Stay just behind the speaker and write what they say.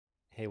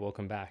Hey,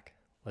 welcome back.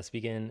 Let's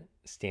begin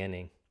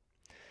standing.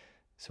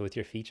 So with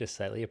your feet just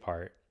slightly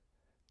apart,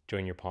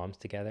 join your palms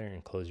together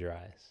and close your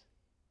eyes.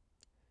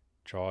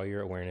 Draw your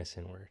awareness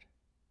inward.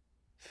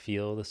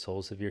 Feel the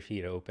soles of your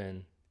feet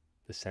open,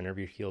 the center of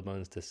your heel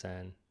bones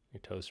descend, your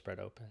toes spread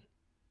open.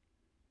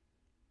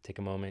 Take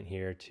a moment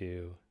here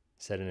to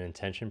set an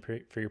intention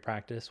for your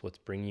practice. What's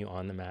bringing you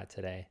on the mat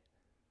today?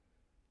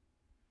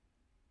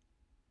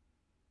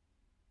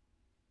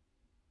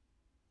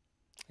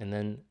 And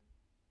then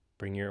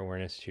bring your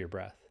awareness to your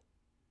breath.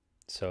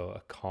 So a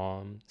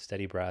calm,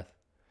 steady breath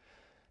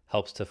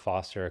helps to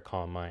foster a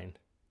calm mind,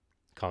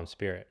 calm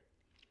spirit.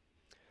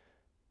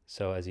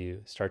 So as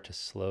you start to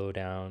slow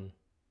down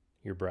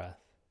your breath,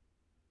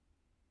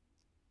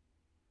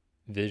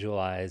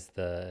 visualize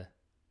the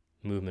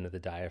movement of the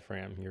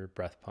diaphragm, your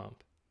breath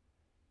pump.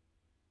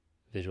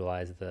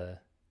 Visualize the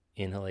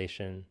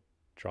inhalation,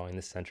 drawing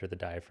the center of the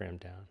diaphragm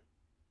down,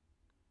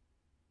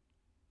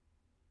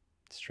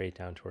 straight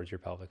down towards your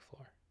pelvic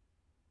floor.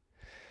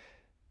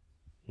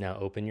 Now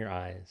open your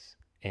eyes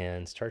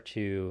and start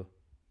to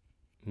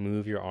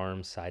move your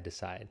arms side to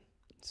side.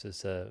 So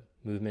it's a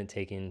movement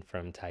taken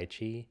from Tai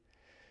Chi,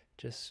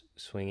 just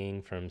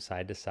swinging from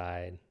side to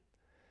side.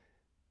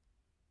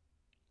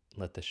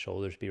 Let the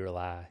shoulders be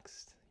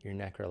relaxed, your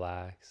neck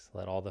relax,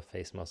 let all the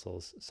face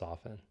muscles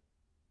soften.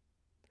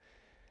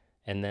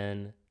 And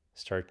then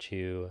start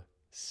to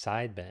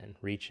side bend,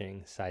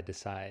 reaching side to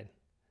side.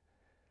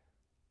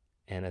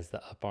 And as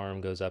the up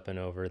arm goes up and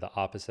over, the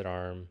opposite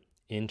arm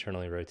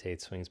internally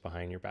rotates, swings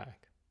behind your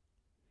back.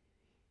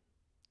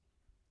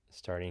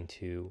 Starting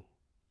to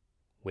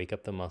wake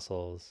up the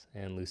muscles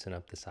and loosen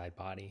up the side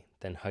body.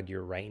 Then hug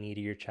your right knee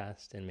to your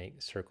chest and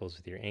make circles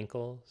with your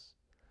ankles.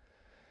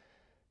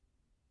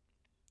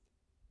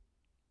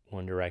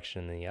 One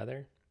direction and the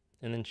other.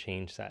 And then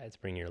change sides.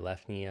 Bring your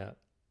left knee up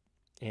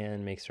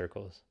and make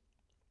circles.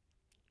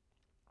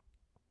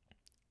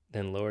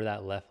 Then lower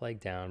that left leg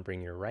down,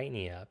 bring your right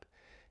knee up.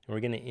 And we're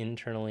going to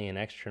internally and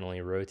externally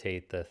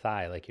rotate the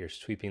thigh like you're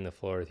sweeping the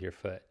floor with your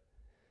foot.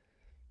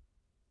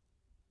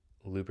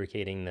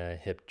 Lubricating the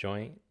hip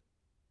joint.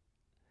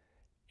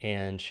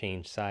 And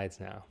change sides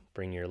now.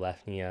 Bring your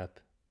left knee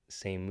up,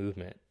 same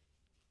movement.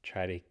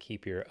 Try to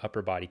keep your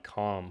upper body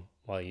calm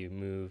while you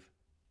move,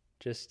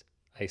 just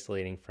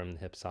isolating from the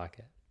hip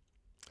socket.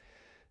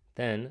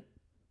 Then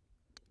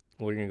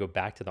we're going to go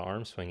back to the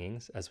arm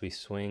swingings as we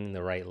swing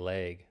the right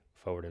leg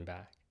forward and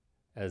back.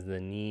 As the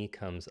knee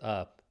comes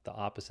up, the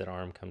opposite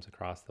arm comes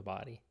across the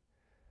body.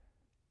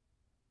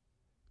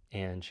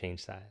 And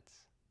change sides.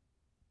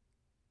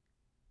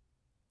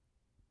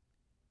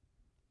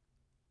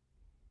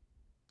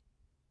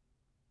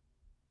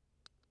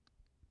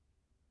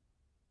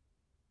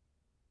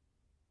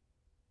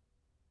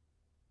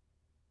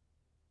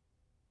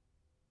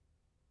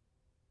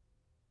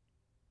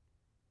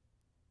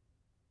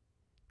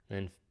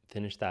 Then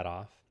finish that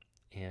off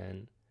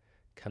and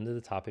come to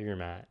the top of your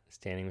mat,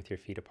 standing with your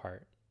feet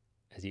apart.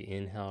 As you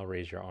inhale,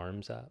 raise your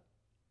arms up.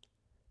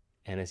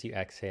 And as you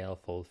exhale,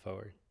 fold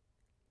forward.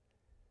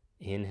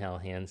 Inhale,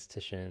 hands to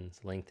shins,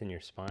 lengthen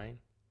your spine.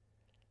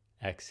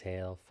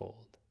 Exhale,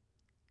 fold.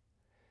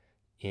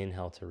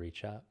 Inhale to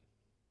reach up.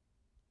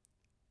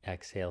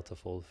 Exhale to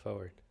fold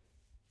forward.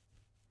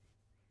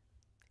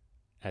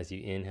 As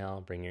you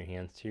inhale, bring your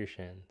hands to your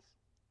shins.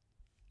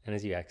 And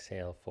as you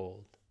exhale,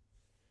 fold.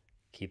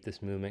 Keep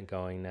this movement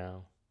going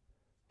now.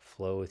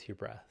 Flow with your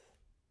breath.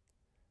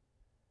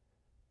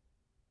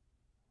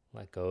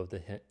 Let go of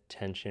the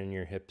tension in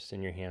your hips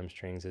and your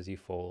hamstrings as you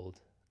fold,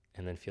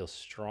 and then feel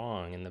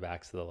strong in the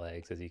backs of the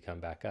legs as you come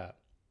back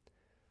up.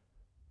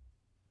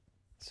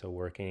 So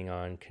working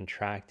on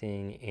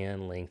contracting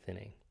and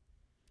lengthening.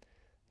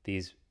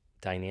 These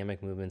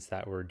dynamic movements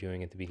that we're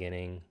doing at the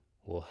beginning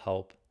will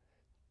help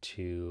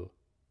to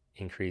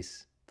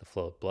increase the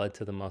flow of blood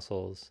to the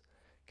muscles,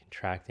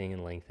 contracting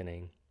and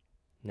lengthening.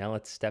 Now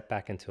let's step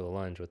back into a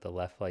lunge with the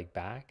left leg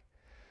back,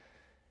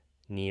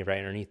 knee right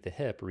underneath the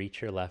hip,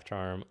 reach your left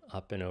arm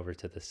up and over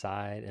to the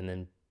side, and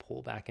then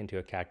pull back into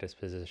a cactus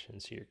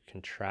position. So you're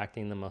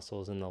contracting the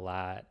muscles in the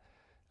lat,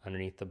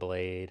 underneath the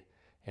blade,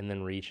 and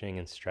then reaching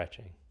and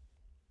stretching.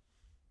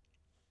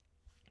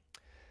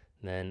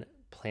 Then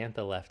plant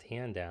the left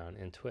hand down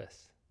and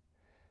twist.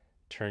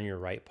 Turn your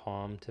right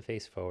palm to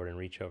face forward and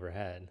reach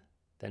overhead.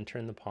 Then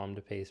turn the palm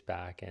to face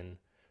back and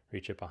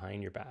reach it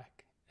behind your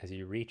back. As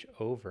you reach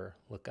over,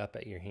 look up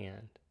at your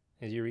hand.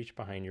 As you reach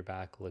behind your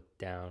back, look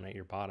down at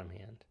your bottom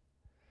hand.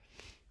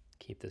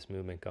 Keep this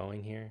movement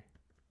going here,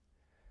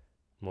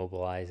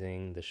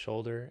 mobilizing the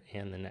shoulder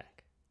and the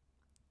neck.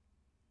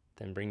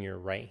 Then bring your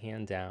right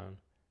hand down,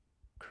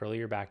 curl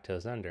your back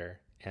toes under,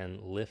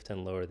 and lift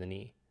and lower the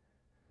knee.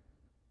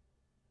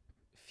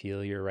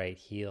 Feel your right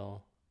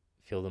heel,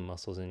 feel the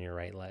muscles in your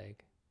right leg.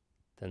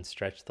 Then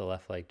stretch the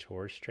left leg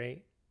towards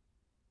straight.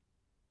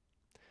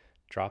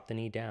 Drop the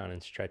knee down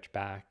and stretch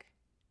back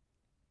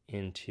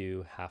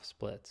into half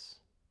splits.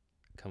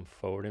 Come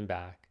forward and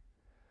back,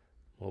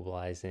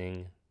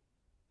 mobilizing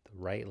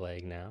the right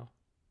leg now.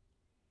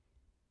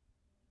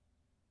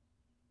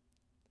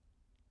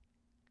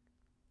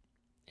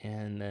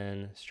 And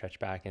then stretch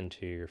back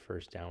into your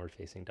first downward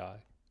facing dog.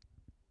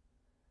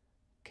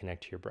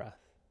 Connect to your breath.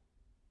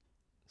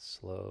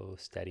 Slow,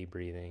 steady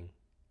breathing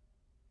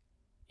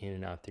in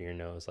and out through your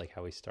nose like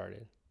how we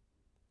started.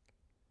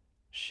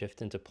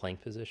 Shift into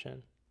plank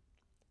position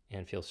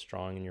and feel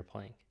strong in your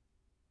plank.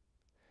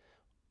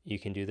 You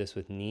can do this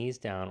with knees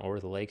down or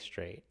with legs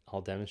straight.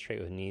 I'll demonstrate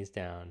with knees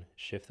down.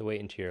 Shift the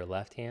weight into your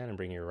left hand and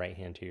bring your right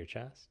hand to your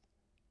chest.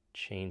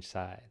 Change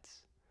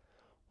sides.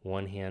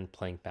 One hand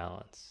plank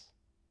balance.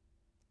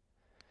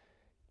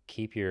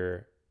 Keep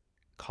your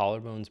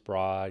collarbones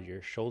broad,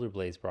 your shoulder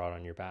blades broad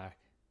on your back.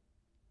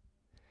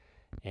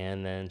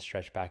 And then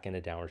stretch back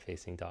into downward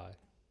facing dog.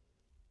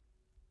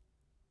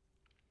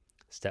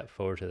 Step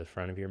forward to the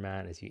front of your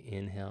mat as you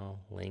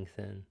inhale,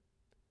 lengthen.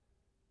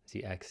 As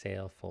you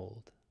exhale,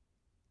 fold.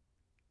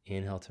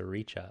 Inhale to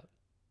reach up.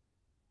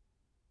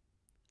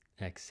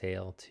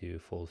 Exhale to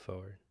fold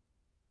forward.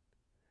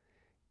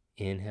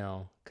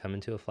 Inhale, come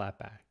into a flat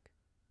back.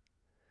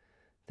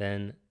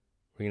 Then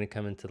we're going to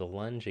come into the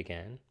lunge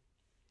again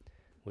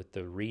with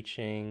the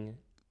reaching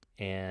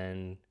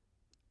and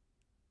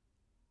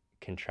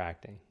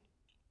contracting.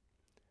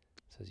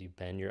 So as you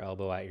bend your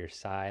elbow at your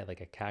side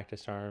like a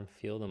cactus arm,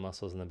 feel the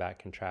muscles in the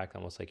back contract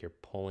almost like you're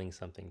pulling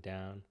something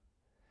down.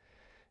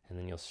 And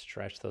then you'll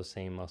stretch those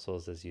same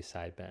muscles as you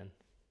side bend.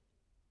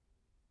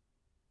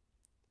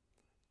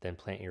 Then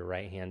plant your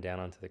right hand down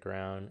onto the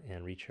ground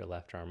and reach your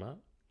left arm up.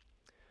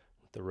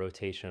 With the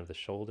rotation of the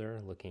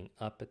shoulder, looking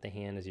up at the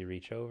hand as you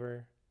reach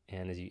over,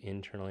 and as you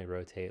internally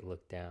rotate,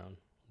 look down.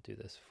 Do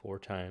this 4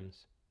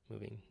 times,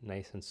 moving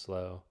nice and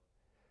slow,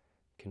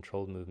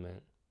 controlled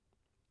movement.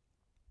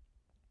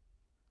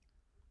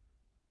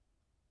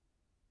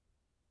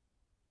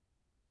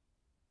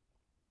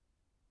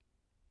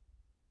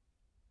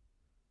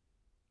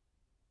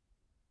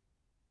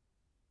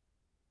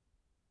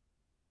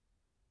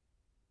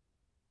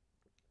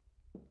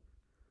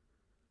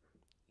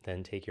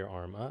 Then take your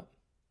arm up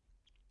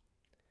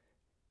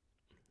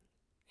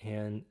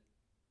and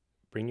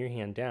bring your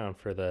hand down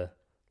for the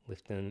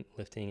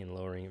lifting and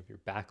lowering of your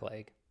back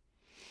leg.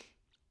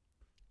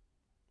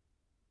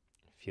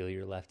 Feel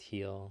your left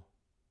heel,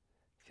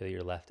 feel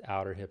your left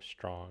outer hip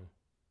strong.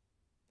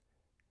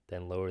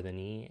 Then lower the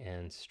knee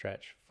and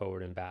stretch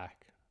forward and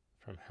back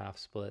from half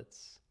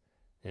splits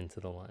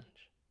into the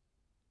lunge.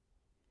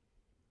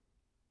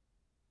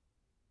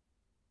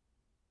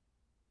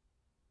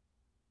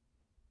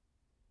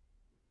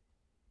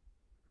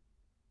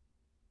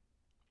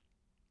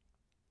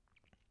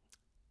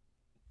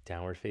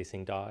 Downward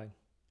facing dog.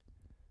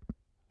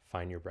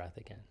 Find your breath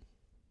again.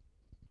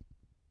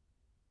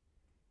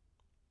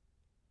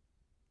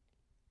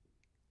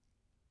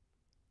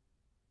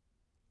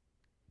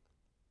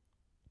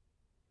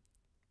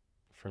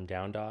 From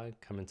down dog,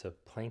 come into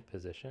plank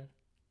position.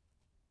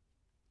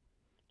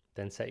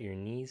 Then set your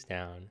knees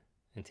down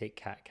and take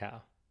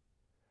cat-cow.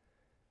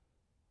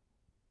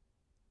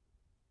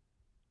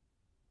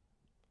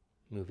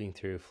 Moving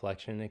through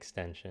flexion and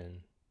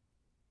extension.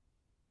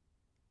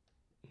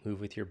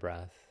 Move with your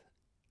breath.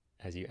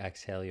 As you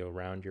exhale, you'll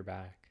round your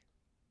back.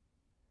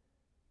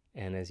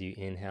 And as you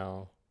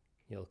inhale,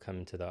 you'll come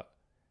into the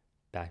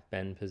back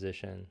bend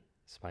position,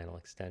 spinal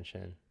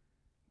extension,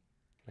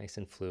 nice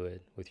and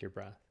fluid with your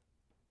breath.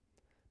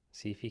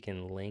 See if you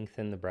can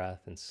lengthen the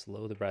breath and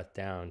slow the breath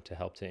down to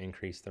help to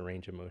increase the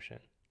range of motion.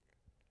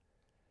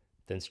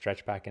 Then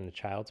stretch back into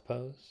child's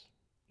pose.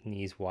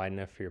 Knees wide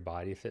enough for your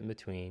body to fit in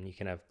between. You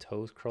can have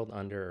toes curled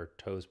under or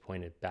toes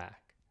pointed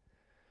back.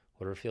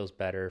 Whatever feels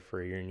better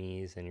for your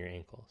knees and your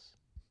ankles.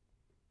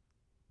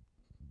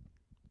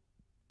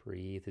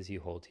 Breathe as you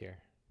hold here.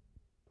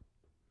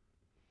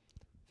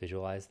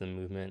 Visualize the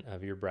movement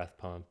of your breath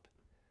pump.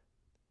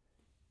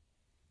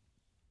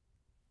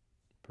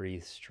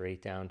 Breathe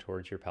straight down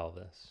towards your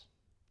pelvis.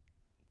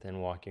 Then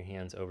walk your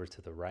hands over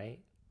to the right.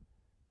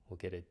 We'll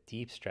get a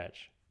deep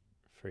stretch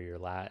for your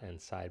lat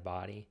and side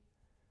body.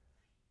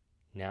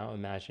 Now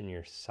imagine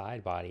your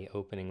side body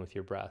opening with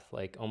your breath,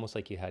 almost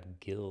like you had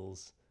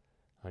gills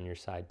on your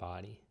side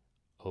body,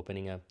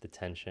 opening up the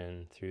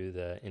tension through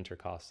the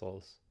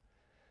intercostals.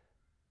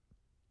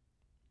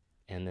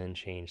 And then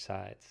change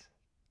sides.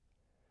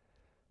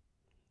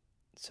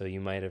 So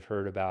you might have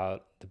heard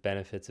about the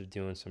benefits of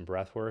doing some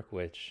breath work,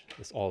 which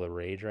is all the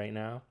rage right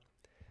now.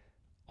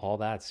 All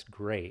that's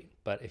great,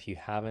 but if you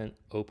haven't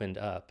opened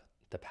up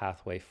the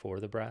pathway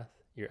for the breath,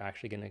 you're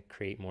actually going to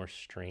create more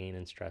strain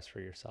and stress for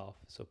yourself.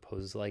 So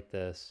poses like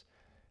this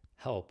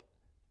help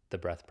the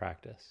breath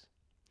practice.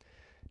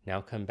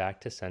 Now come back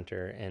to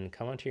center and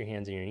come onto your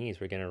hands and your knees.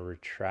 We're going to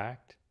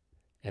retract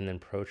and then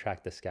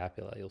protract the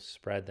scapula. You'll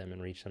spread them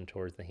and reach them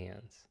towards the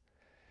hands.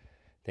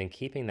 Then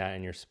keeping that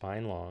in your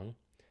spine long,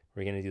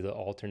 we're going to do the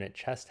alternate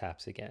chest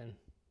taps again.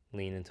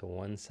 Lean into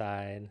one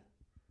side,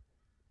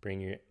 bring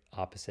your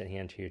opposite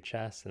hand to your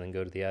chest, and then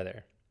go to the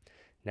other.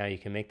 Now you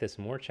can make this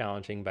more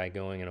challenging by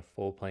going in a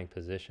full plank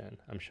position.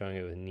 I'm showing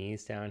it with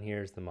knees down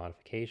here as the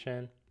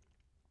modification,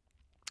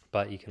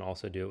 but you can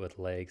also do it with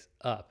legs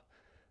up,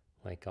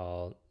 like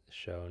I'll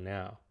show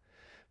now.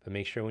 But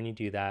make sure when you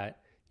do that,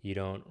 You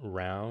don't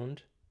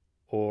round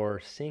or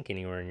sink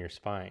anywhere in your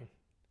spine.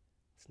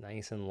 It's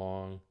nice and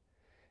long,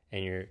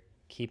 and you're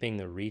keeping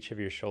the reach of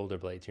your shoulder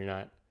blades. You're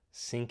not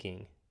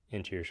sinking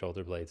into your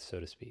shoulder blades, so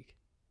to speak.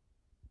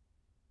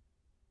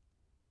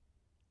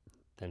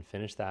 Then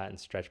finish that and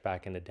stretch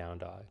back into down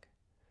dog.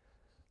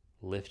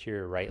 Lift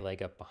your right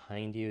leg up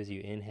behind you as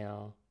you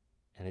inhale,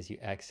 and as you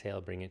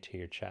exhale, bring it to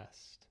your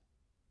chest.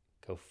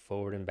 Go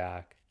forward and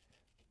back,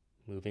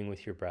 moving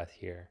with your breath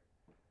here.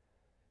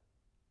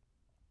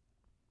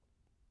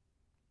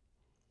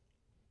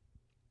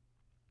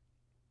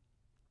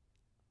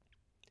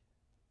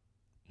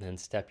 Then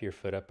step your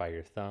foot up by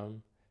your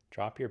thumb,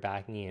 drop your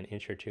back knee an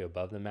inch or two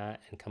above the mat,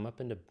 and come up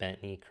into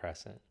bent knee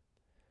crescent.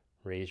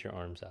 Raise your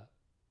arms up.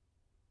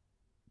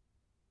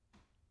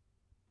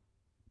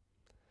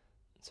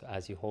 So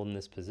as you hold in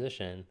this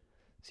position,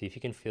 see if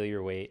you can feel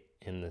your weight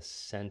in the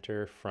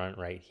center front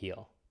right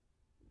heel.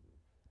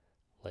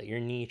 Let your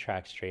knee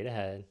track straight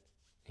ahead.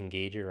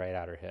 Engage your right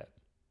outer hip.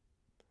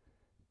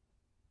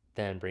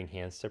 Then bring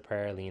hands to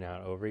prayer, lean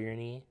out over your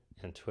knee,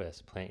 and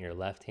twist. Plant your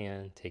left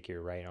hand, take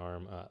your right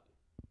arm up.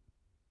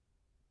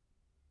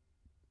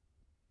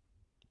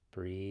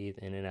 Breathe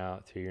in and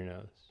out through your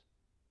nose.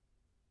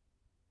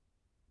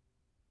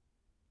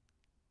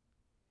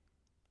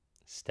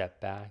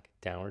 Step back,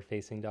 downward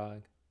facing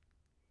dog.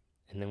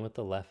 And then with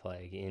the left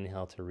leg,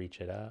 inhale to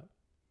reach it up.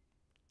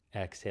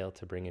 Exhale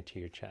to bring it to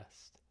your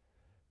chest.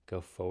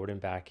 Go forward and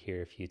back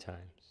here a few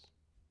times.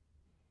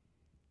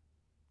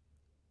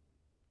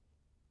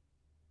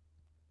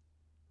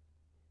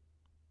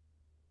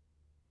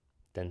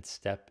 Then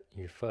step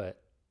your foot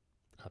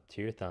up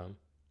to your thumb.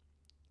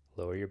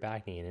 Lower your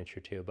back knee an inch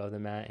or two above the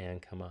mat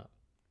and come up.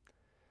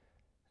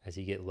 As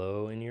you get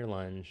low in your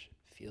lunge,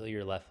 feel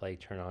your left leg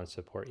turn on,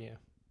 support you.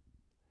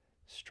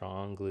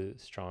 Strong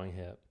glute, strong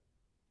hip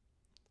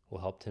will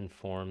help to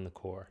inform the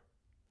core.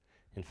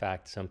 In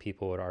fact, some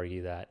people would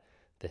argue that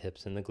the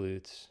hips and the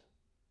glutes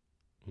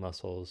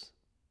muscles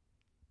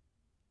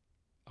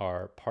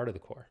are part of the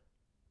core.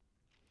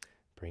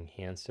 Bring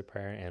hands to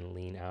prayer and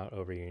lean out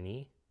over your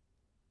knee.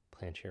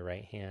 Plant your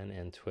right hand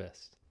and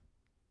twist.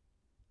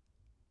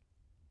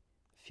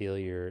 Feel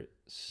your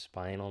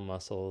spinal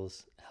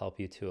muscles help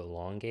you to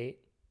elongate.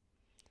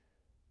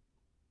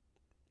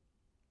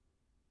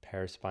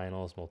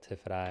 Paraspinals,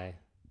 multifidi,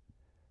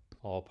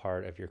 all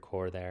part of your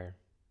core there.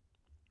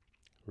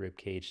 Rib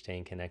cage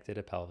staying connected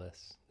to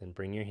pelvis. Then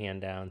bring your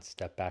hand down,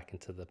 step back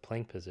into the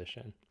plank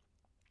position.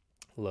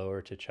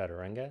 Lower to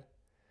chaturanga,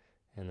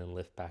 and then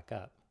lift back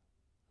up.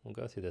 We'll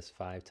go through this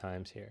 5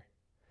 times here.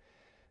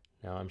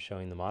 Now I'm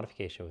showing the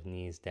modification with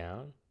knees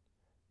down,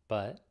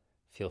 but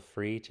feel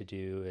free to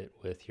do it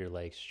with your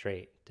legs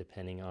straight,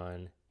 depending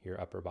on your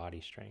upper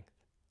body strength.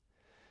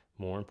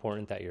 More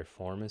important that your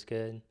form is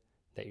good,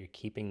 that you're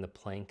keeping the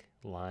plank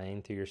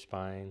line through your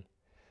spine,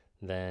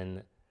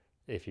 than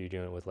if you're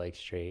doing it with legs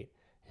straight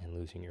and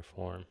losing your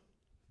form.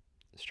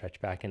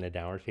 Stretch back into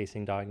downward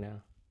facing dog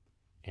now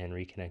and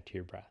reconnect to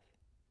your breath.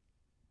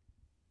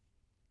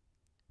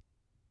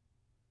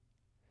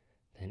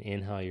 Then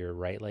inhale your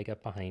right leg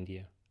up behind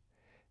you.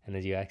 And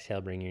as you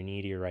exhale, bring your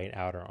knee to your right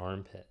outer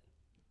armpit.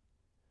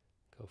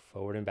 Go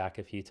forward and back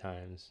a few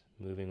times,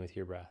 moving with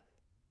your breath.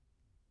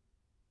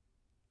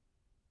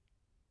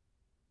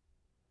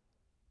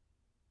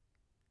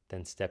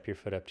 Then step your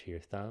foot up to your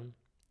thumb.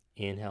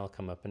 Inhale,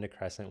 come up into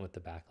crescent with the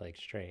back leg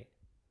straight.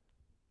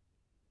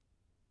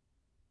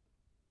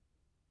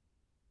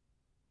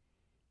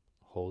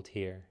 Hold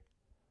here.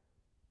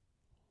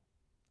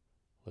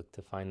 Look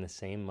to find the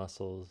same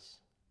muscles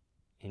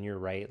in your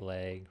right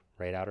leg,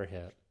 right outer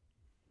hip.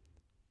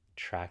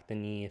 Track the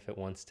knee if it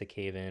wants to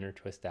cave in or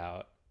twist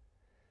out.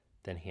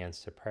 Then hands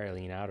to prayer,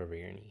 lean out over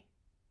your knee.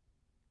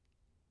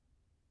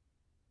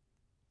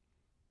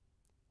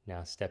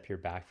 Now step your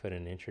back foot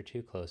an inch or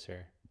two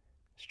closer.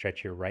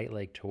 Stretch your right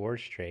leg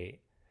towards straight,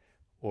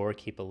 or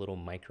keep a little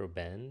micro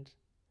bend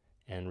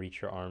and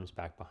reach your arms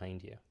back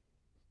behind you.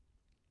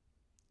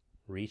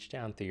 Reach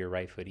down through your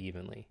right foot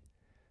evenly.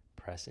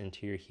 Press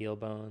into your heel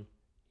bone,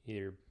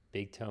 your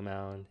big toe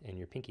mound, and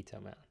your pinky toe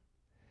mound.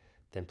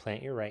 Then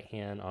plant your right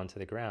hand onto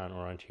the ground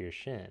or onto your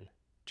shin.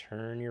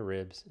 Turn your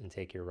ribs and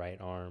take your right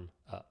arm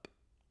up.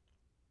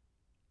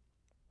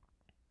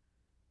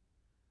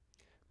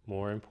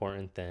 More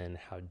important than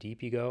how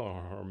deep you go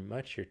or how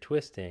much you're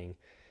twisting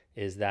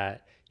is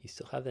that you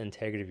still have the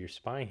integrity of your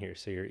spine here,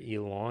 so you're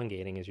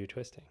elongating as you're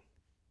twisting.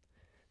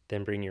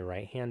 Then bring your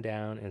right hand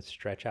down and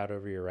stretch out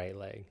over your right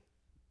leg.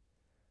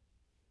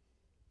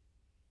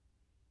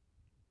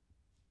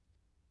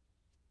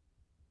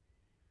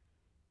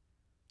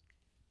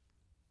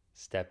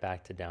 Step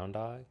back to down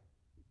dog.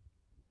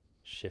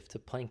 Shift to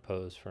plank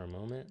pose for a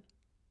moment.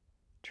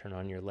 Turn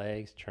on your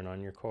legs, turn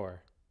on your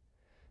core,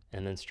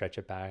 and then stretch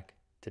it back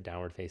to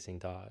downward facing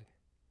dog.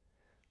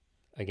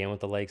 Again with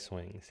the leg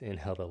swings.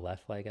 Inhale the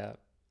left leg up,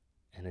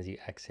 and as you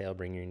exhale,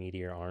 bring your knee to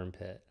your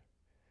armpit.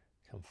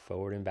 Come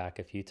forward and back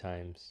a few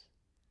times,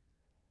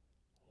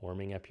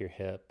 warming up your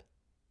hip,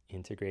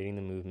 integrating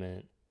the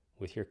movement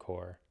with your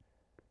core.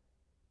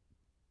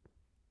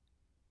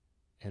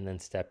 And then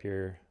step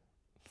your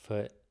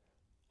foot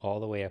all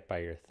the way up by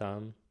your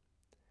thumb.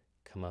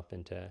 Come up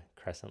into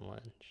crescent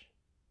lunge.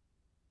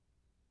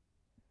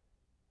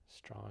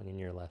 Strong in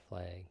your left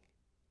leg.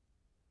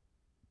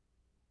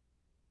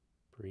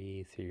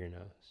 Breathe through your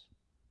nose.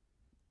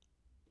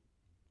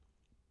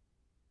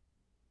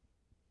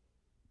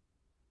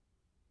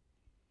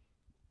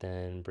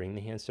 Then bring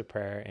the hands to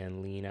prayer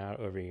and lean out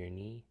over your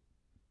knee.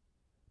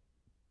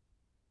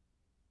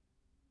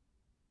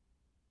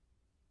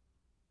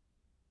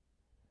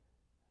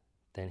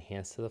 Then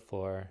hands to the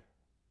floor.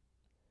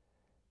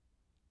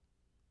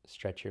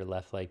 Stretch your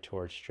left leg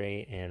towards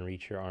straight and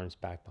reach your arms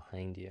back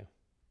behind you.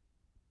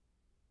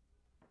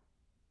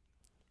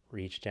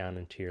 Reach down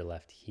into your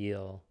left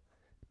heel,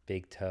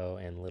 big toe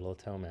and little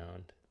toe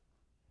mound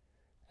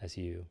as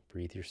you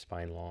breathe your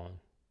spine long.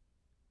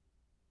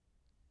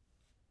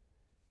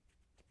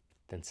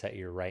 Then set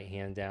your right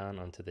hand down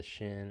onto the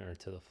shin or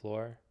to the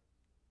floor.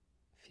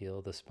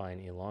 Feel the spine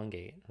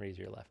elongate. Raise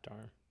your left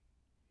arm.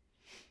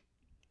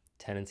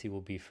 Tendency will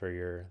be for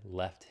your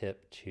left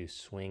hip to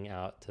swing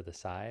out to the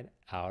side,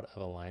 out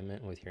of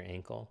alignment with your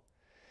ankle.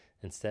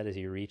 Instead, as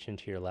you reach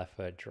into your left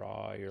foot,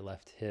 draw your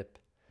left hip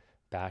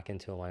back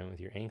into alignment with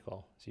your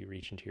ankle as you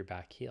reach into your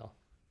back heel.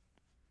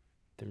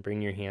 Then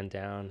bring your hand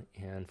down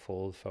and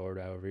fold forward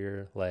over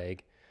your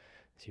leg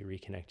as you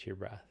reconnect to your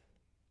breath.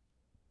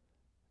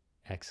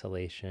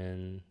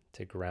 Exhalation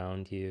to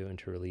ground you and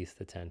to release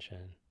the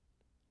tension.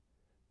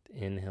 The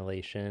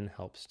inhalation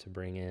helps to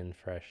bring in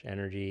fresh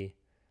energy.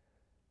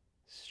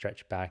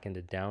 Stretch back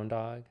into down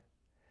dog.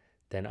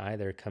 Then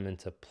either come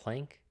into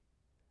plank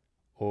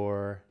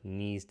or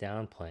knees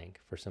down plank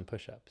for some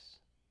push-ups.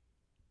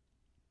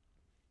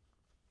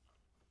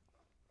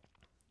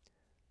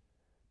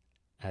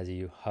 As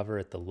you hover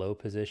at the low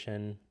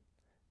position,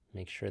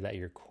 make sure that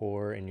your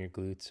core and your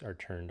glutes are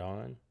turned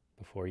on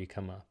before you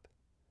come up.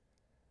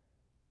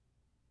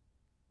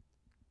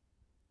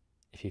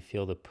 If you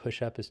feel the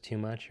push-up is too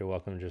much, you're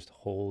welcome to just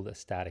hold a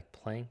static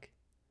plank.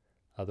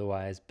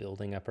 Otherwise,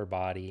 building upper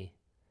body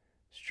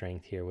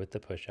strength here with the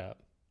push-up.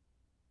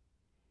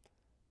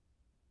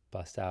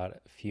 Bust out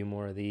a few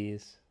more of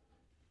these.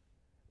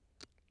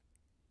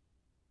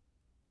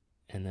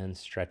 And then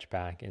stretch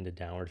back into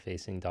downward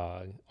facing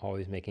dog,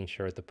 always making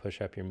sure with the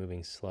push-up you're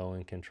moving slow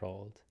and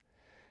controlled.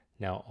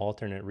 Now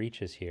alternate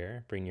reaches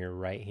here. Bring your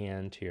right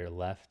hand to your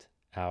left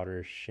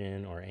outer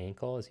shin or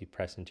ankle as you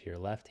press into your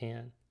left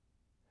hand.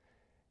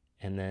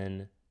 And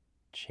then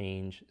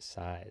change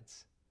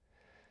sides.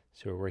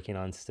 So we're working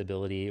on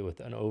stability with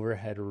an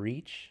overhead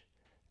reach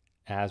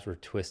as we're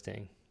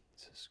twisting.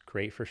 So it's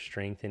great for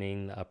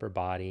strengthening the upper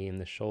body and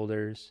the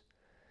shoulders,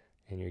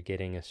 and you're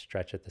getting a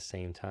stretch at the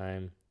same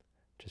time,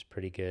 which is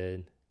pretty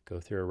good. Go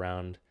through a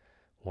round,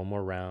 one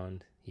more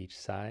round each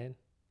side,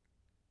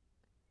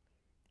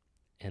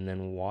 and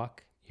then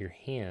walk your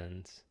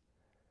hands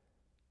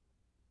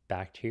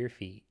back to your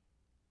feet.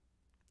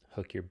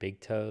 Hook your big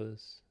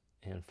toes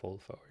and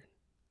fold forward.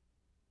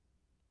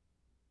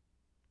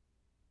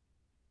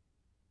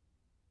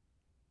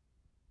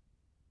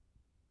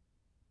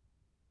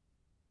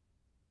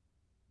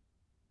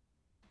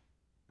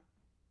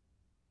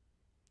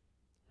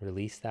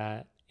 Release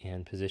that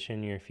and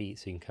position your feet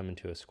so you can come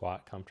into a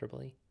squat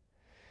comfortably.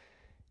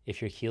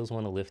 If your heels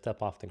want to lift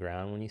up off the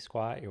ground when you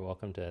squat, you're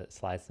welcome to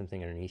slide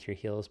something underneath your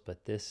heels,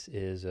 but this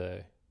is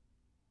a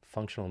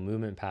functional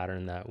movement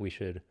pattern that we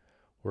should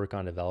work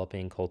on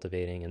developing,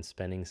 cultivating, and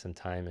spending some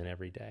time in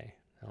every day.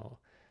 Now,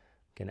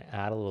 I'm going to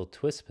add a little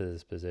twist to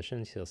this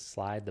position. So you'll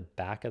slide the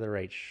back of the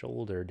right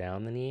shoulder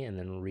down the knee and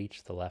then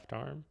reach the left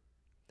arm.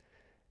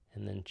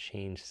 And then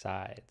change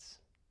sides,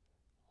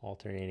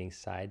 alternating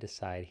side to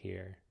side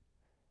here,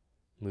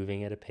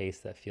 moving at a pace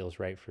that feels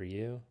right for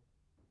you.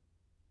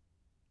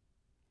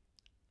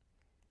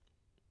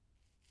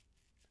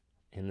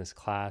 In this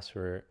class,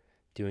 we're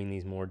doing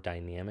these more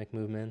dynamic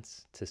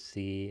movements to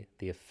see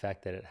the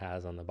effect that it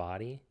has on the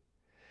body.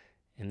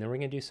 And then we're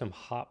going to do some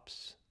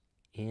hops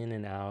in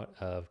and out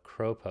of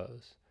crow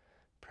pose,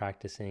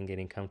 practicing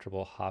getting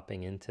comfortable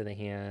hopping into the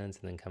hands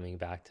and then coming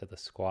back to the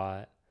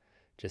squat,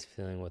 just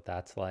feeling what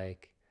that's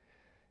like.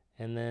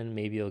 And then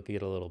maybe you'll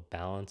get a little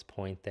balance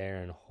point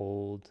there and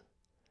hold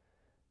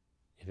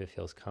if it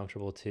feels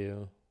comfortable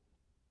to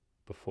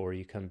before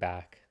you come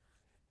back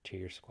to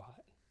your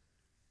squat.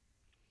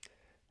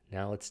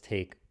 Now let's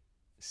take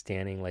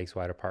standing legs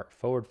wide apart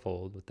forward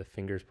fold with the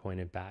fingers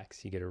pointed back.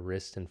 So you get a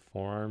wrist and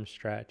forearm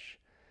stretch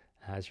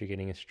as you're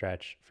getting a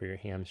stretch for your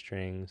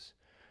hamstrings,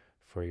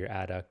 for your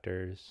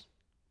adductors.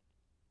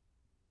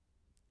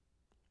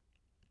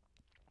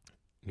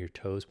 Your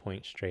toes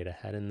point straight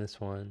ahead in this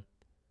one.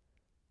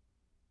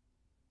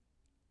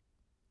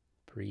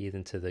 Breathe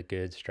into the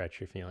good stretch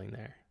you're feeling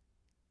there.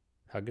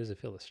 How good does it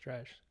feel to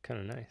stretch? Kind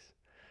of nice.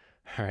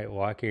 All right,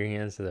 walk your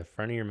hands to the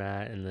front of your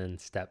mat and then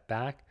step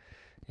back.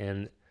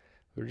 And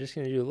we're just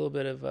going to do a little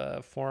bit of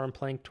a forearm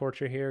plank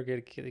torture here.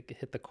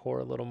 Hit the core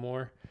a little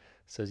more.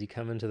 So as you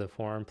come into the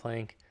forearm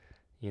plank,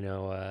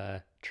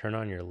 turn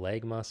on your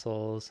leg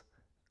muscles.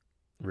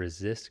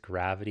 Resist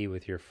gravity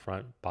with your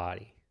front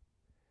body.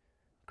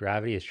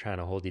 Gravity is trying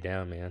to hold you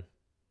down, man.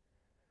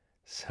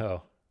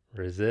 So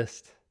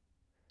resist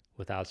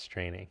without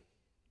straining.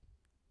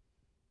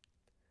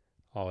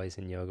 Always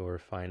in yoga, we're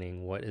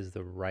finding what is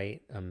the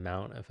right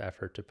amount of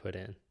effort to put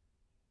in.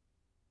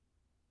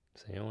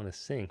 So you don't want to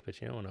sink,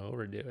 but you don't want to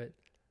overdo it.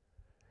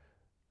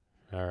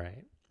 All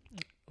right.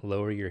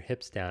 Lower your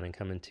hips down and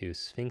come into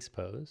Sphinx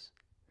pose.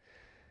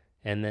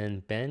 And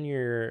then bend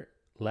your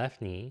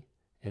left knee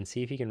and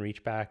see if you can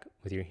reach back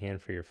with your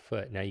hand for your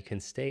foot. Now you can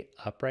stay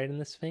upright in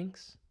the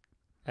Sphinx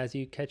as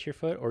you catch your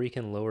foot, or you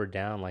can lower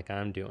down like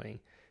I'm doing.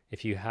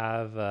 If you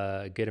have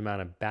a good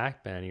amount of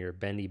back bend, you're a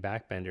bendy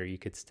back bender, you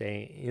could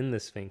stay in the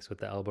Sphinx with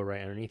the elbow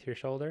right underneath your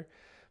shoulder.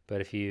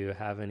 But if you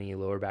have any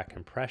lower back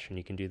compression,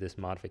 you can do this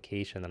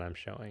modification that I'm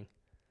showing.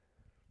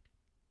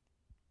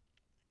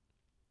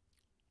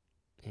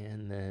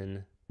 And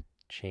then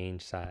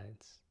change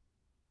sides.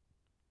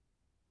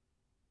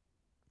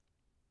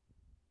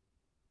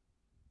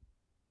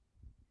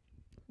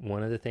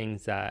 One of the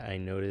things that I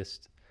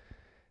noticed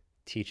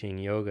teaching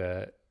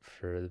yoga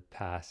for the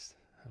past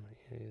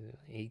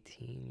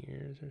 18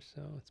 years or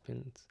so, it's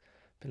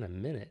been a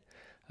minute,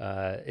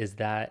 is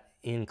that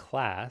in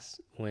class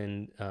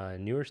when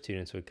newer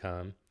students would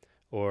come,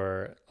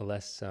 or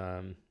less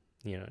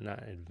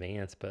not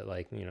advanced, but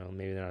like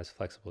maybe they're not as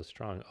flexible as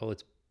strong,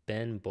 let's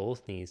bend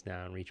both knees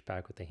now and reach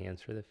back with the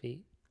hands for the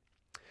feet,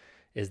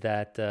 is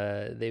that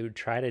they would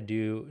try to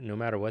do, no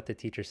matter what the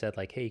teacher said,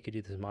 like, hey, you could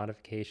do this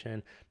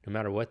modification, no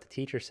matter what the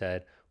teacher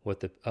said, what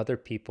the other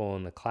people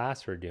in the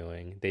class were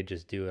doing, they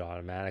just do it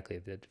automatically.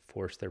 They'd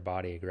force their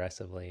body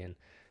aggressively, and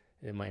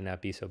it might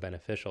not be so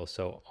beneficial.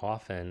 So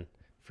often,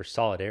 for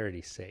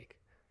solidarity's sake,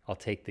 I'll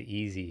take the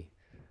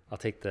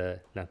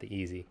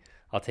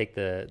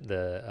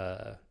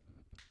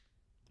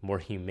more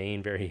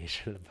humane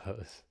variation of the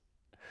pose.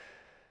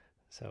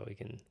 So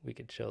we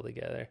could chill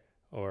together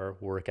or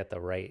work at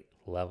the right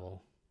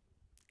level.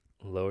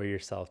 Lower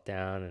yourself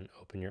down and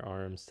open your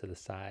arms to the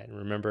side.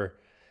 Remember,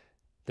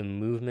 the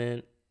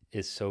movement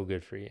is so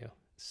good for you.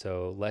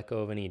 So let go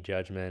of any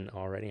judgment.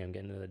 Already I'm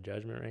getting to the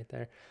judgment right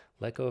there.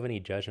 Let go of any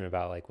judgment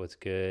about like what's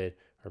good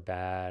or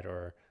bad,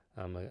 or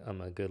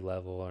I'm a good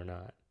level or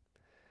not.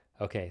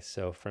 Okay,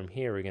 so from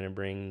here we're going to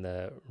bring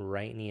the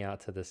right knee out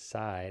to the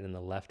side and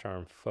the left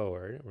arm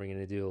forward. We're going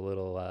to do a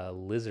little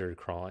lizard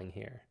crawling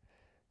here,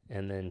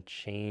 and then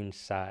change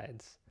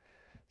sides.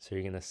 So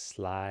you're going to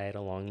slide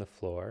along the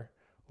floor,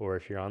 or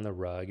if you're on the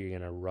rug, you're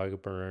going to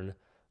rug burn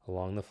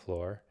along the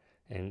floor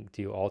and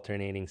do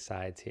alternating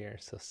sides here.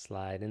 So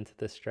slide into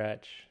the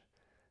stretch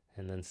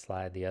and then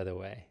slide the other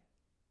way.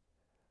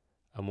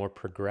 A more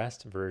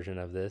progressed version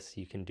of this,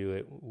 you can do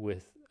it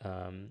with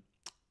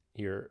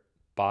your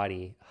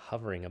body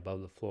hovering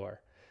above the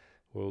floor.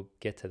 We'll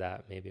get to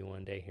that maybe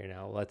one day here.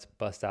 Now let's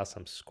bust out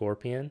some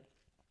scorpion.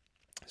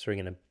 So we're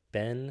going to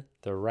bend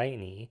the right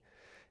knee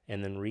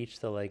and then reach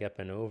the leg up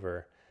and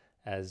over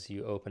as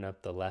you open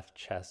up the left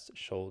chest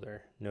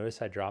shoulder.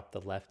 Notice I dropped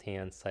the left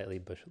hand slightly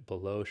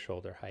below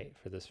shoulder height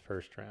for this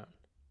first round.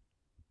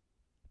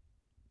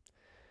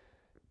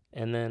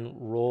 And then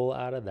roll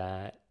out of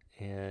that,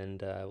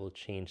 and we'll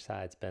change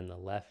sides. Bend the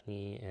left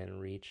knee and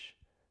reach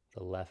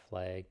the left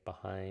leg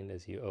behind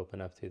as you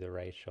open up through the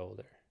right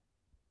shoulder.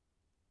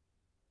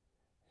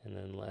 And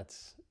then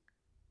let's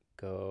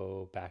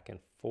go back and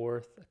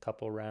forth a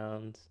couple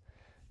rounds.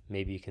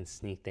 Maybe you can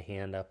sneak the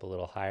hand up a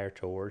little higher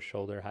towards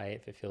shoulder height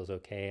if it feels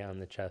okay on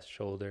the chest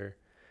shoulder.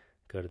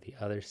 Go to the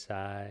other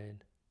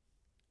side.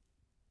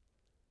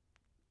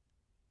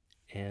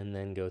 And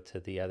then go to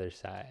the other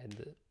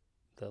side,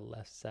 the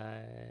left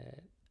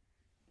side.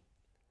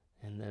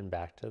 And then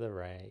back to the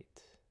right.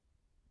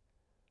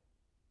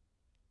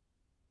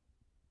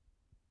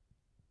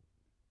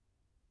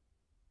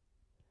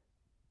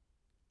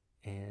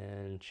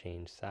 And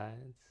change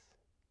sides.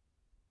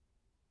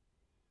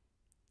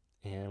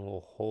 And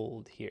we'll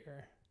hold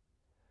here,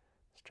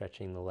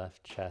 stretching the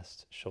left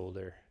chest,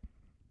 shoulder.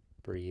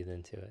 Breathe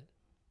into it.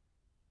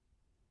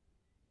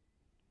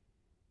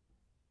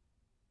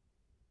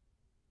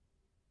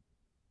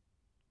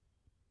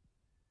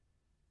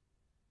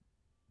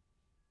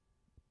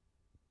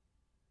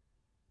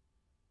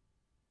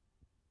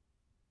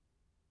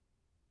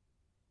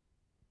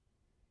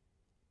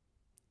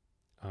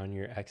 On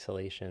your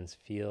exhalations,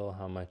 feel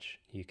how much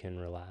you can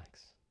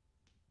relax.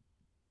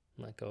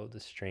 Let go of the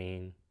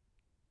strain.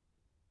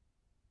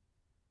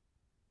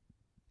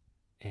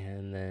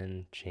 And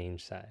then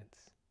change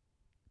sides.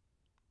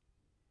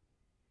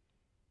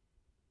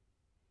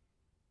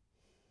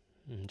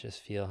 And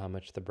just feel how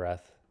much the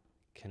breath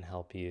can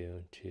help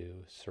you to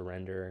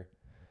surrender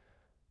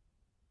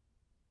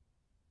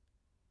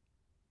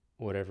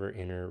whatever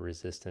inner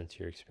resistance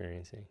you're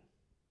experiencing.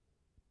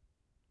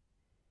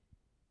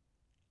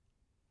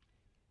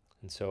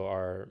 And so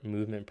our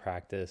movement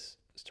practice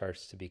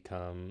starts to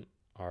become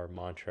our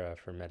mantra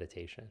for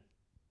meditation.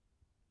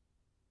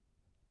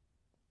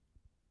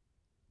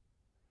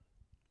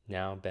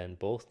 Now bend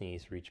both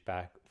knees, reach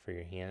back for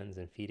your hands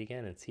and feet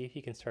again, and see if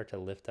you can start to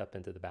lift up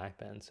into the back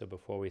bend. So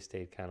before we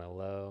stayed kind of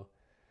low,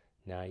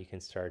 Now you can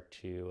start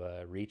to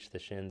reach the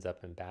shins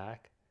up and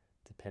back,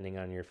 depending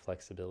on your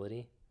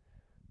flexibility,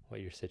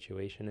 what your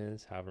situation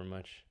is, however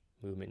much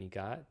movement you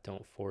got.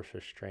 Don't force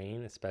or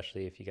strain,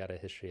 especially if you got a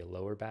history of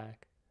lower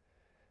back.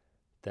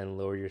 Then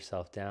lower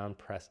yourself down,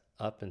 press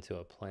up into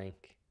a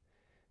plank,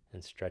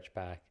 and stretch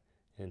back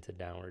into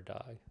downward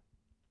dog.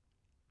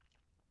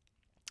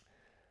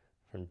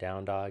 From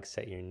down dog,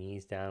 set your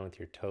knees down with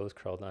your toes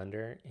curled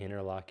under,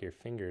 interlock your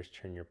fingers,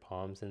 turn your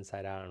palms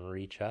inside out and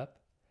reach up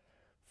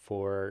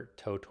for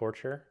toe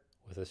torture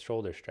with a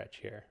shoulder stretch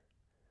here.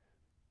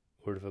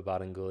 Urdhva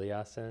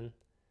Badanguliasan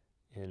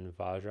in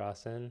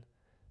Vajrasan,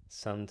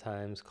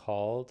 sometimes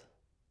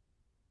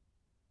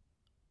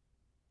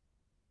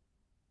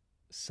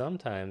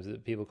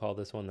people call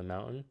this one the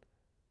mountain,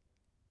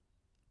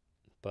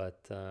 but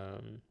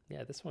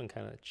yeah, this one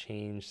kind of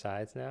changed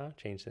sides now,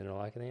 changed the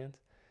interlocking hands.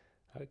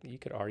 You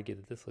could argue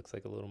that this looks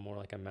like a little more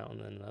like a mountain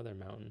than another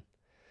mountain.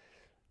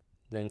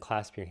 Then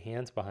clasp your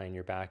hands behind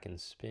your back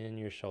and spin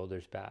your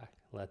shoulders back.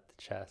 Let the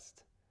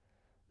chest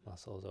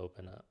muscles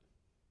open up.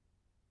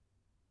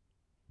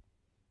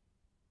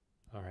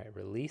 All right,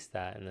 release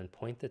that and then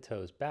point the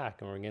toes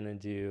back, and we're going to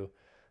do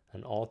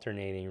an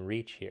alternating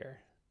reach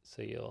here.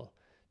 So you'll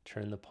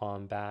turn the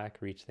palm back,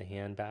 reach the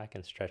hand back,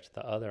 and stretch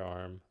the other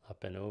arm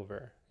up and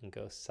over and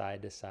go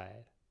side to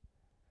side.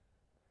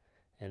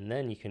 And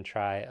then you can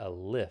try a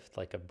lift,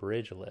 like a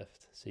bridge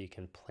lift. So you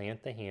can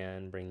plant the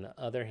hand, bring the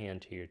other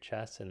hand to your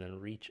chest, and then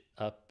reach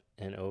up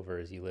and over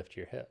as you lift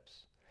your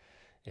hips.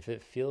 If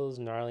it feels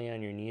gnarly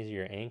on your knees or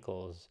your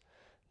ankles,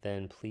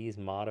 then please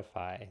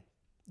modify.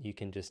 You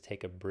can just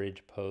take a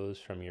bridge pose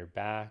from your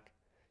back.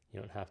 You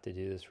don't have to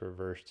do this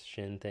reversed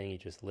shin thing. You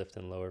just lift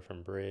and lower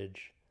from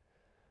bridge.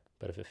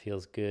 But if it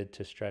feels good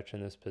to stretch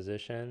in this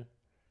position,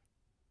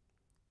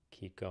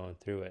 keep going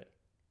through it.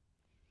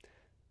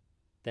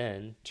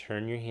 Then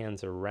turn your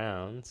hands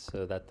around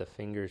so that the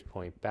fingers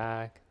point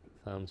back,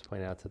 thumbs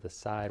point out to the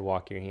side,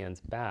 walk your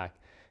hands back,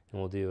 and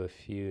we'll do a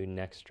few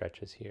neck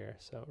stretches here.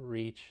 So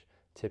reach,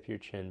 tip your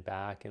chin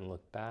back and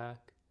look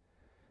back,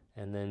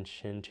 and then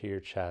chin to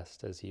your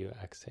chest as you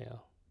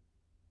exhale.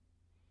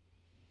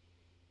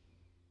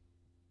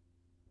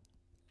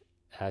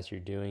 As you're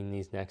doing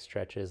these neck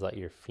stretches, let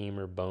your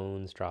femur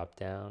bones drop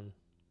down,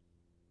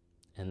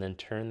 and then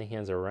turn the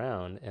hands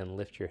around and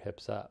lift your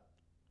hips up.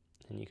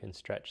 And you can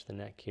stretch the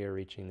neck here,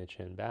 reaching the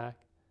chin back.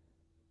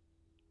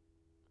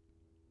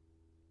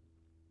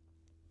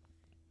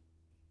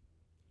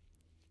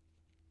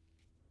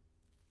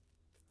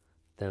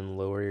 Then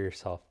lower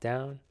yourself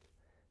down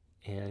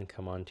and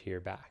come onto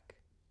your back.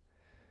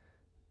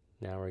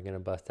 Now we're going to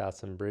bust out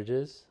some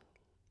bridges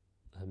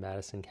of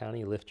Madison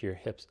County. Lift your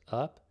hips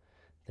up,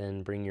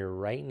 then bring your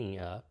right knee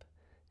up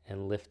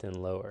and lift and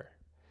lower.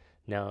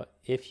 Now,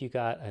 if you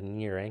got a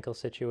knee or ankle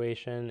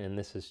situation and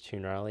this is too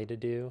gnarly to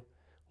do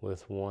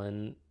with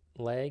one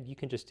leg, you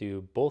can just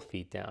do both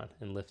feet down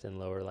and lift and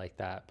lower like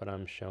that. But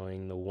I'm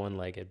showing the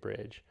one-legged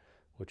bridge,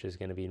 which is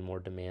going to be more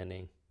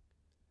demanding.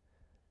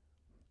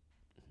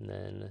 And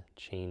then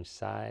change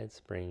sides,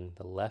 bring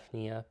the left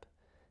knee up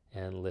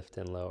and lift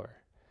and lower.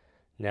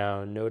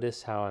 Now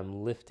notice how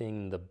I'm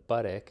lifting the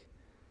buttock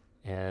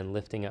and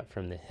lifting up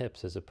from the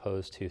hips as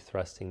opposed to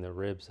thrusting the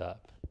ribs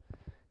up.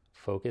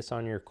 Focus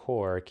on your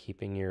core,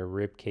 keeping your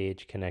rib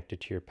cage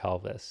connected to your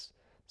pelvis.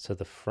 So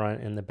the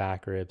front and the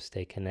back ribs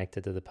stay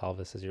connected to the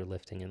pelvis as you're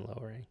lifting and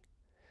lowering.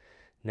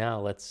 Now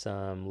let's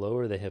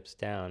lower the hips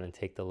down and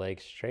take the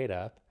legs straight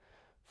up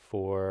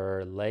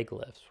for leg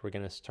lifts. We're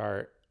going to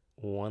start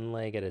one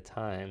leg at a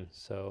time.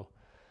 So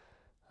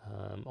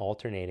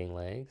alternating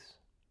legs.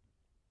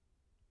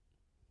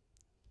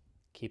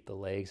 Keep the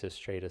legs as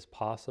straight as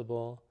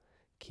possible.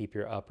 Keep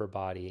your upper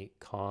body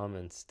calm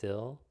and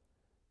still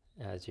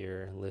as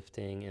you're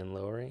lifting and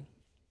lowering.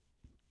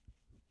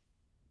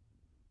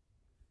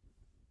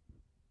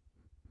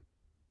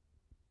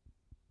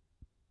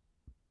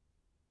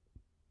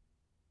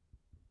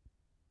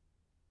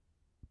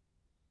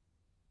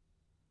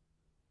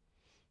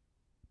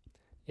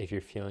 If you're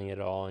feeling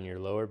it all in your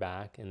lower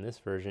back, in this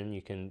version,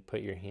 you can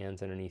put your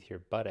hands underneath your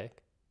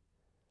buttock.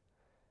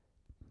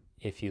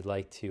 If you'd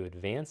like to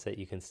advance it,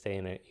 you can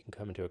you can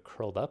come into a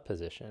curled up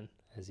position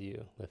as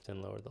you lift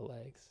and lower the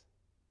legs.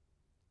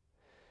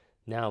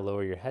 Now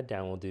lower your head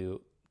down. We'll do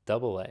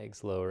double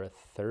legs. Lower a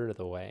third of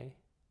the way,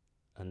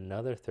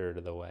 another third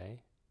of the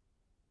way,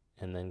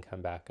 and then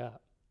come back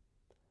up.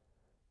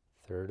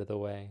 Third of the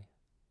way,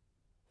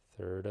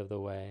 third of the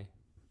way,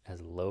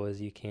 as low as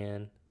you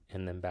can,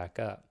 and then back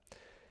up.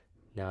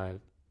 Now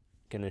I'm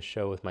going to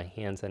show with my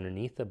hands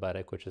underneath the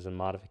buttock, which is a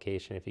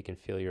modification if you can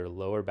feel your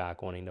lower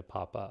back wanting to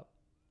pop up.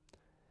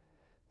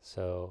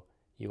 So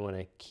you want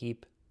to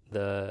keep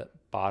the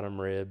bottom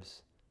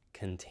ribs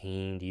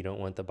contained. You don't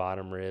want the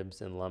bottom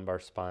ribs and lumbar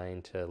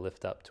spine to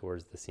lift up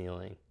towards the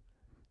ceiling.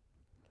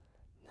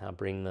 Now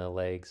bring the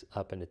legs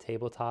up into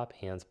tabletop,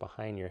 hands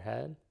behind your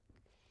head.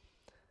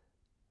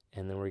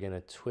 And then we're going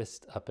to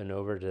twist up and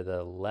over to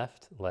the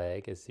left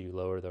leg as you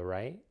lower the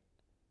right.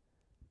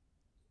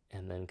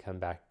 And then come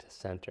back to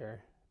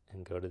center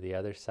and go to the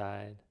other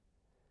side.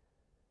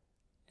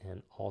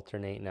 And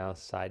alternate now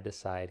side to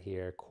side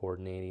here,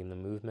 coordinating the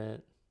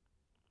movement.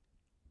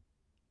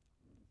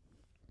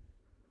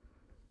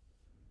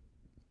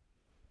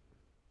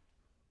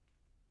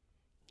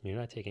 You're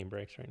not taking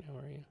breaks right now,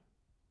 are you?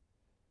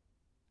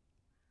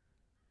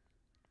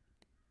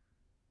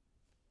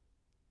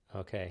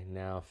 Okay,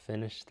 now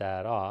finish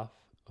that off.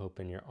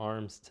 Open your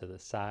arms to the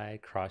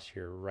side, cross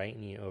your right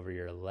knee over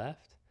your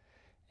left,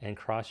 and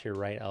cross your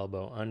right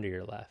elbow under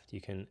your left.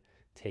 You can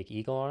take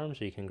eagle arms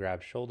or you can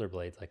grab shoulder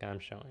blades like I'm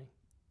showing.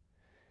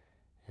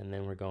 And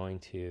then we're going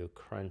to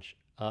crunch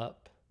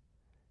up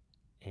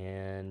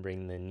and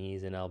bring the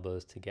knees and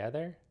elbows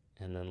together,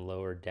 and then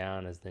lower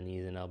down as the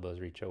knees and elbows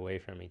reach away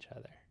from each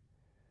other.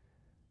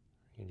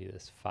 You can do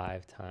this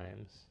 5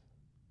 times.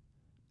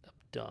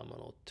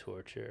 Abdominal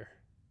torture.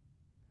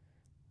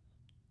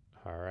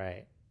 All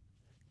right.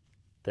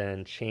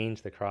 Then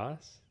change the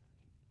cross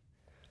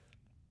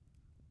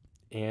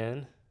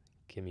and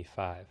give me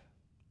 5.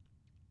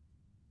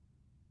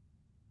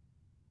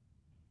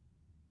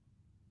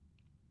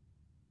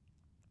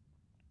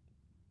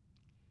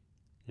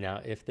 Now,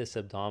 if this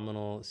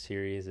abdominal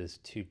series is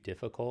too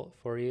difficult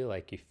for you,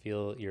 like you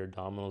feel your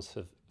abdominals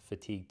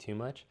fatigue too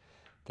much,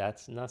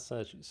 that's not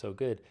so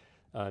good.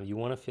 You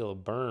want to feel a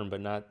burn,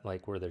 but not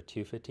like where they're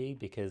too fatigued,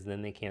 because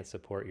then they can't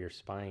support your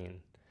spine.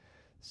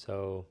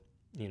 So,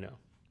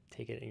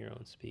 take it at your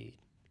own speed.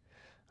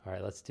 All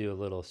right, let's do a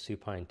little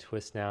supine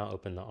twist now.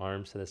 Open the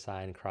arms to the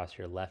side and cross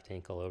your left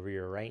ankle over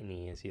your right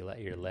knee as you let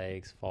your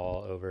legs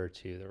fall over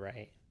to the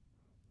right.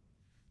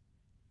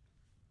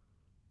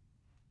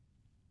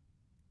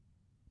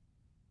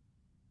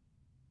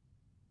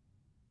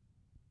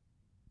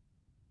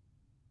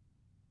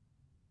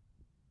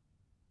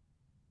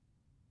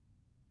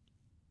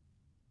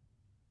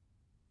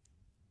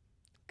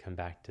 Come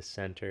back to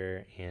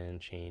center and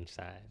change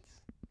sides.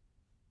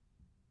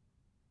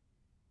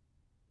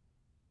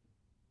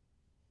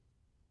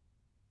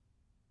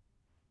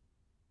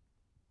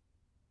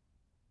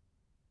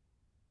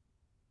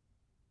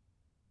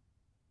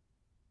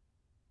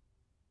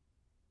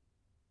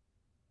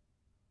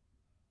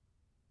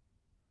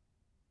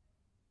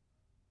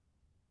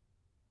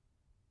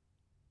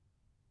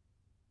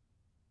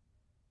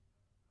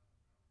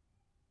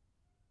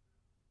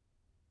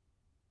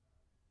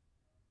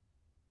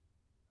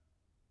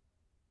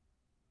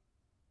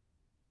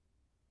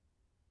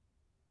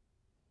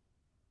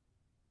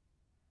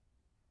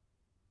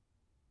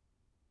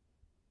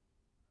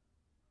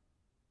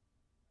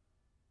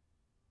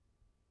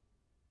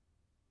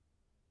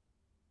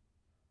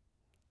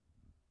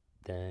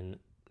 Then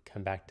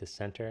come back to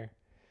center.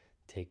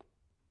 Take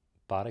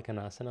Baddha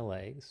Konasana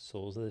legs,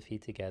 soles of the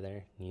feet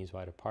together, knees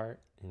wide apart,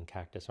 and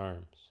cactus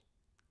arms.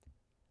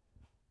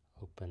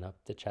 Open up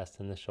the chest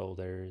and the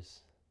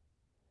shoulders,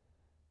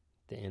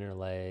 the inner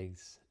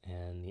legs,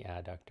 and the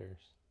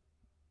adductors.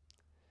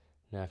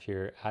 Now, if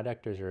your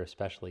adductors are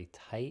especially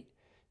tight,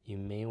 you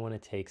may want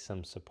to take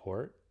some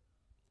support.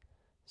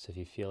 So if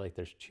you feel like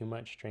there's too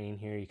much strain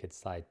here, you could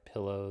slide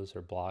pillows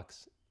or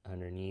blocks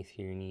underneath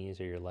your knees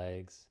or your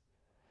legs.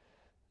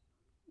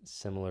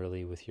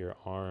 Similarly with your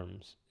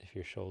arms, if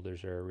your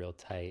shoulders are real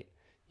tight,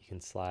 you can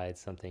slide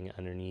something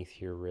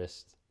underneath your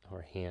wrist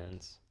or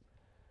hands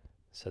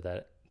so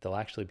that they'll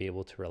actually be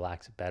able to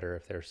relax better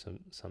if there's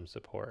some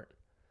support.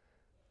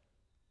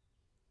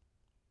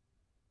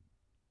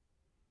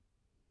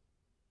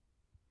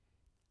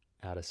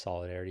 Out of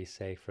solidarity's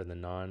sake, for the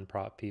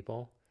non-prop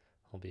people,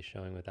 I'll be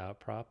showing without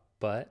prop,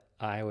 but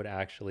I would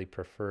actually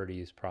prefer to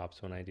use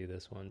props when I do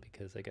this one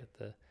because I get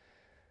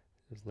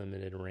there's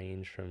limited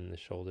range from the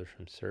shoulders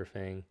from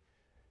surfing,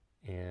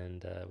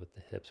 and with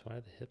the hips. Why are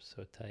the hips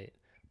so tight?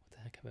 What the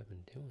heck have I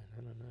been doing?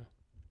 I don't know.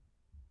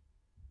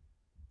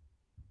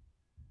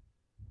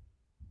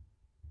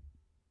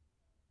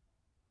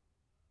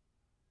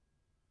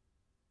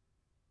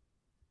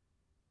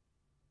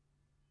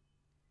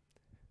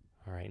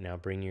 All right, now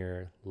bring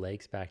your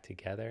legs back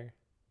together.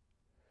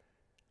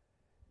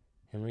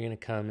 And we're going to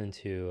come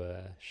into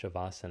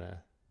Shavasana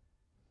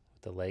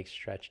with the legs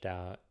stretched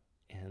out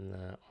and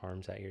the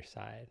arms at your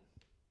side.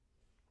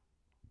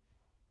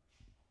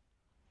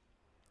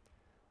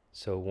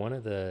 So one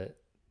of the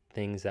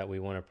things that we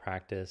want to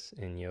practice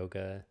in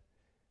yoga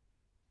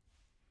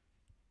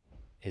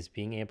is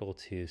being able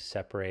to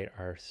separate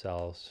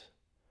ourselves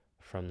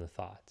from the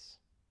thoughts.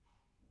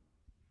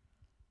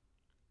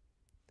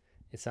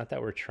 It's not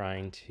that we're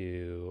trying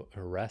to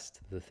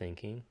arrest the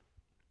thinking,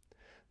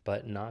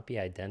 but not be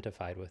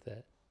identified with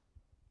it.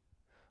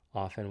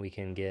 Often we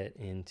can get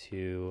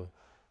into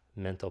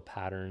mental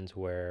patterns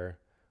where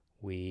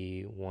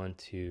we want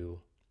to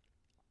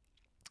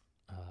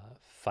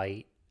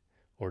fight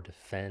or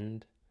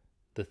defend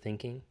the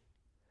thinking.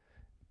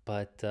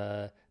 But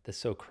that's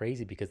so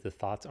crazy because the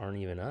thoughts aren't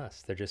even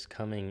us. They're just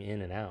coming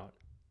in and out,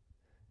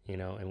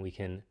 and we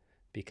can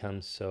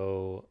become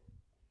so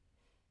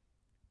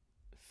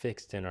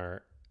fixed in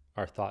our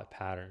thought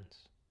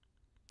patterns.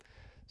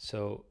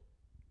 So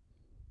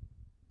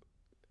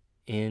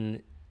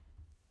in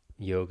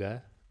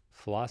yoga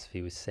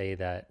philosophy, we say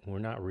that we're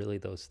not really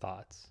those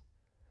thoughts.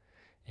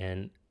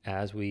 And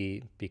as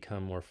we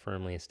become more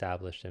firmly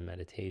established in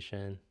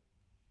meditation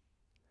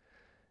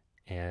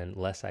and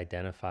less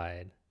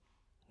identified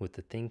with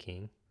the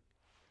thinking,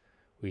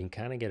 we can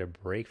kind of get a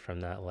break from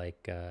that,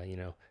 like,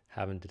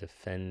 having to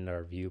defend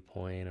our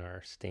viewpoint or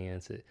our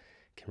stance. It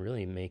can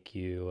really make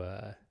you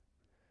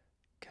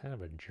kind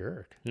of a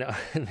jerk. No,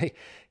 it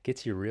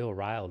gets you real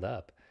riled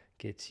up.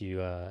 Gets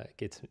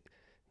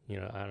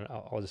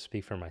I'll just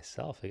speak for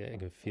myself. I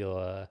can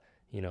feel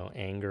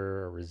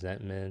anger or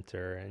resentment,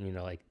 or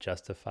like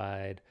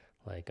justified,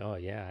 like, oh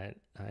yeah,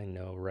 I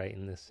know right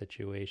in this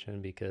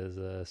situation because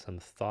some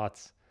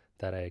thoughts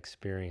that I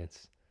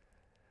experienced,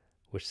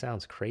 which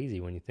sounds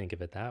crazy when you think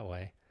of it that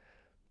way.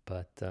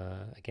 But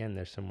again,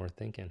 there's some more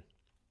thinking.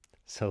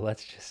 So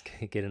let's just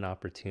get an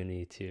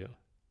opportunity to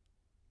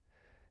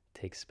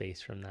take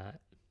space from that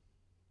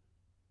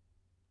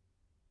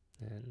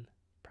and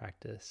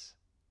practice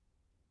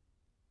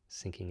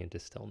sinking into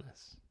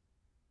stillness.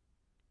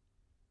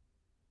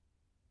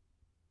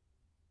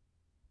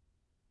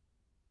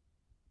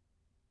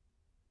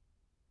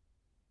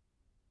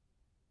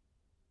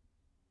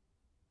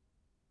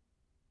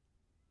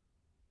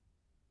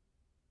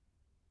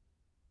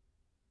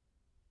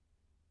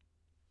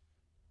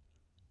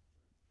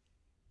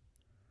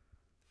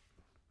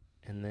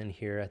 And then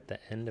here at the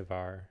end of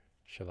our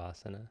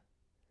Shavasana,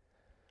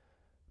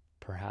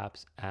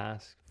 perhaps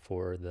ask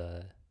for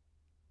the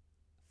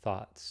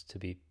thoughts to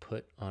be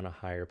put on a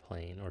higher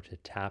plane or to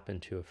tap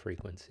into a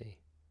frequency.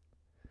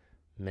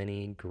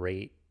 Many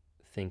great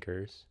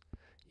thinkers,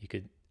 you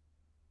could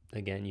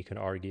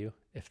argue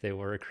if they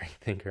were a great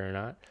thinker or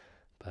not,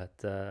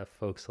 but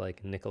folks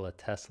like Nikola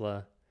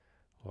Tesla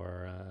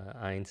or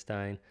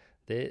Einstein,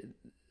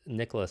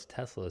 Nikola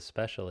Tesla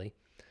especially,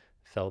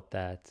 felt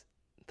that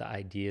the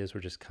ideas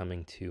were just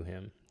coming to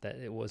him, that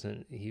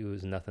he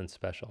was nothing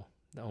special,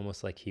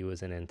 almost like he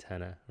was an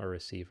antenna or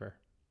receiver.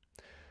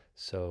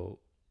 So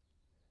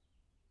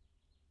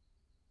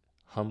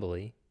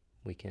humbly,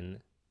 we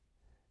can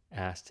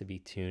ask to be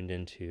tuned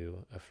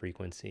into a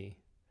frequency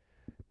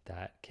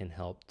that can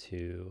help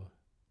to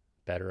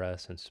better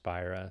us,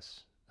 inspire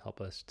us,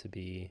 help us to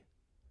be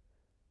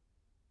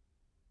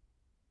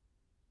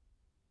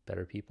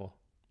better people.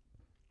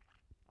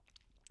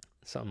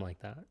 Something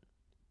like that.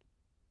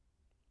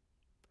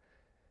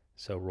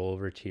 So roll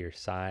over to your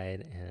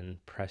side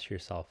and press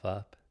yourself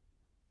up.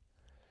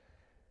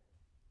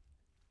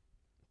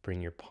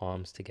 Bring your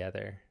palms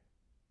together.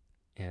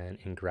 And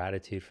in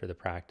gratitude for the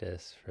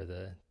practice, for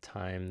the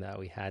time that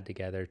we had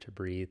together to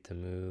breathe, to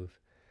move,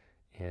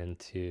 and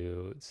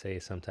to say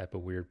some type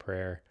of weird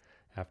prayer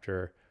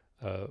after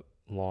a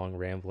long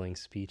rambling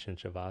speech in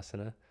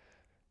Shavasana,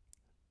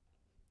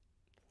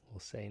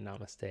 we'll say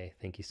namaste.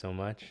 Thank you so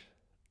much.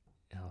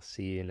 And I'll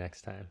see you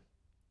next time.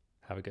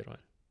 Have a good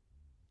one.